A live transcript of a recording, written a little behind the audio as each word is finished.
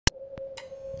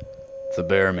The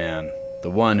bear man, the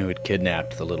one who had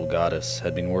kidnapped the little goddess,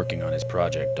 had been working on his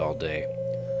project all day.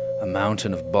 A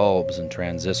mountain of bulbs and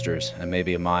transistors and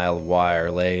maybe a mile of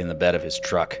wire lay in the bed of his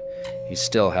truck. He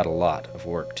still had a lot of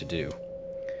work to do.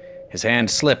 His hand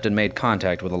slipped and made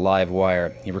contact with a live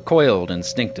wire. He recoiled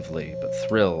instinctively, but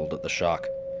thrilled at the shock.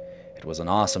 It was an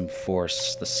awesome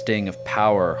force, the sting of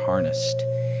power harnessed.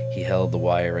 He held the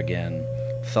wire again,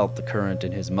 felt the current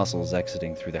in his muscles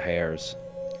exiting through the hairs.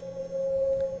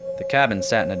 The cabin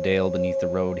sat in a dale beneath the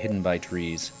road, hidden by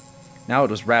trees. Now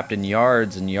it was wrapped in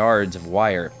yards and yards of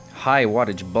wire, high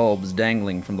wattage bulbs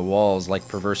dangling from the walls like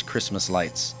perverse Christmas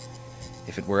lights.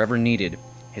 If it were ever needed,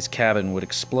 his cabin would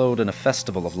explode in a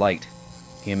festival of light.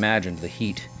 He imagined the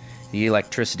heat, the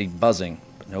electricity buzzing,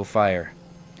 but no fire.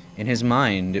 In his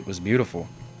mind, it was beautiful.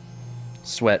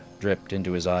 Sweat dripped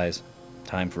into his eyes.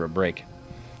 Time for a break.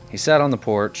 He sat on the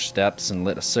porch steps and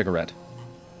lit a cigarette.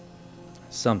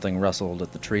 Something rustled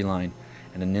at the tree line,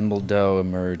 and a nimble doe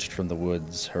emerged from the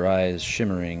woods, her eyes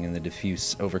shimmering in the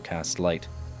diffuse, overcast light.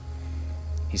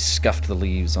 He scuffed the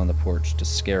leaves on the porch to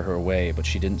scare her away, but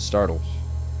she didn't startle.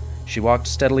 She walked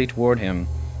steadily toward him,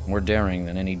 more daring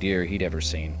than any deer he'd ever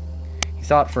seen. He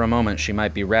thought for a moment she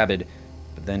might be rabid,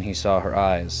 but then he saw her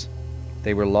eyes.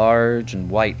 They were large and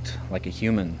white, like a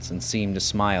human's, and seemed to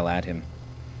smile at him.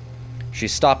 She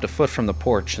stopped a foot from the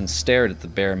porch and stared at the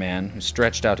bear man, who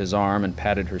stretched out his arm and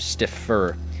patted her stiff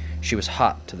fur. She was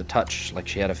hot to the touch, like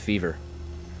she had a fever.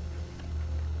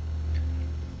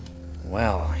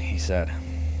 "Well," he said.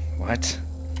 "What?"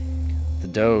 The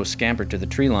doe scampered to the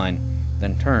tree line,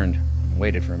 then turned and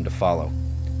waited for him to follow.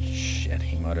 "Shit,"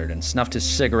 he muttered, and snuffed his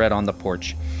cigarette on the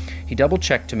porch. He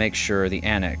double-checked to make sure the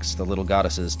annex, the little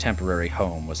goddess's temporary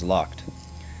home, was locked.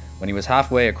 When he was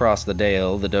halfway across the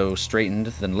dale, the doe straightened,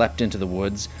 then leapt into the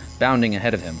woods, bounding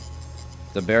ahead of him.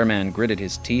 The bear man gritted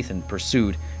his teeth and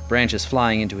pursued, branches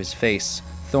flying into his face,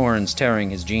 thorns tearing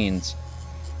his jeans.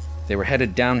 They were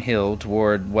headed downhill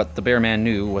toward what the bear man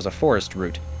knew was a forest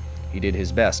route. He did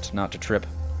his best not to trip.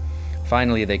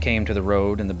 Finally, they came to the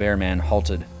road, and the bear man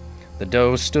halted. The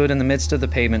doe stood in the midst of the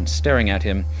pavement, staring at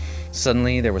him.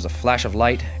 Suddenly, there was a flash of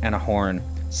light and a horn.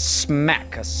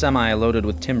 Smack! A semi loaded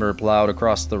with timber plowed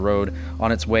across the road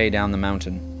on its way down the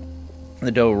mountain.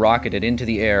 The doe rocketed into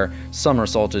the air,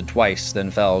 somersaulted twice,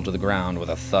 then fell to the ground with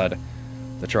a thud.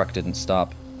 The truck didn't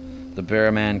stop. The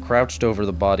bear man crouched over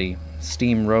the body.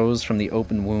 Steam rose from the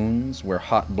open wounds where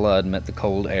hot blood met the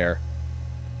cold air.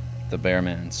 The bear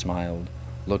man smiled,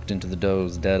 looked into the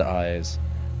doe's dead eyes.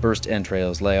 Burst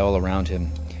entrails lay all around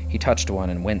him. He touched one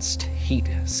and winced. Heat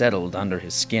settled under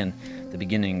his skin, the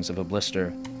beginnings of a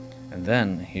blister. And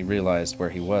then he realized where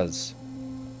he was.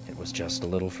 It was just a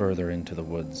little further into the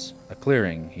woods, a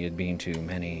clearing he had been to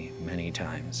many, many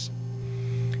times.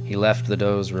 He left the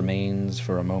doe's remains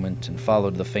for a moment and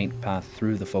followed the faint path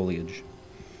through the foliage.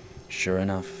 Sure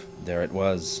enough, there it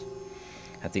was.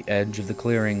 At the edge of the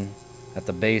clearing, at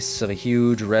the base of a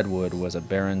huge redwood, was a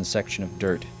barren section of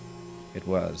dirt. It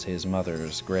was his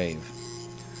mother's grave.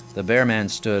 The bear man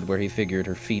stood where he figured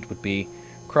her feet would be,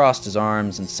 crossed his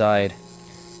arms and sighed.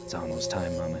 "It's almost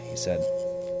time, Mama," he said.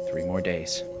 3 more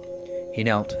days. He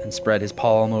knelt and spread his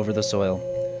palm over the soil.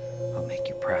 "I'll make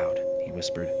you proud," he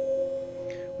whispered.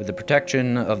 With the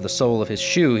protection of the sole of his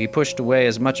shoe, he pushed away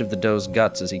as much of the doe's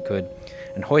guts as he could,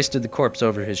 and hoisted the corpse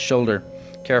over his shoulder,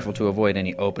 careful to avoid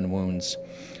any open wounds.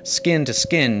 Skin to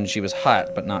skin, she was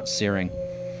hot but not searing.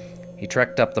 He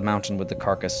trekked up the mountain with the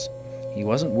carcass. He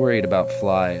wasn't worried about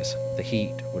flies. The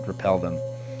heat would repel them.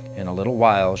 In a little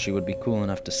while, she would be cool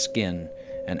enough to skin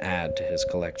and add to his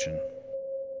collection.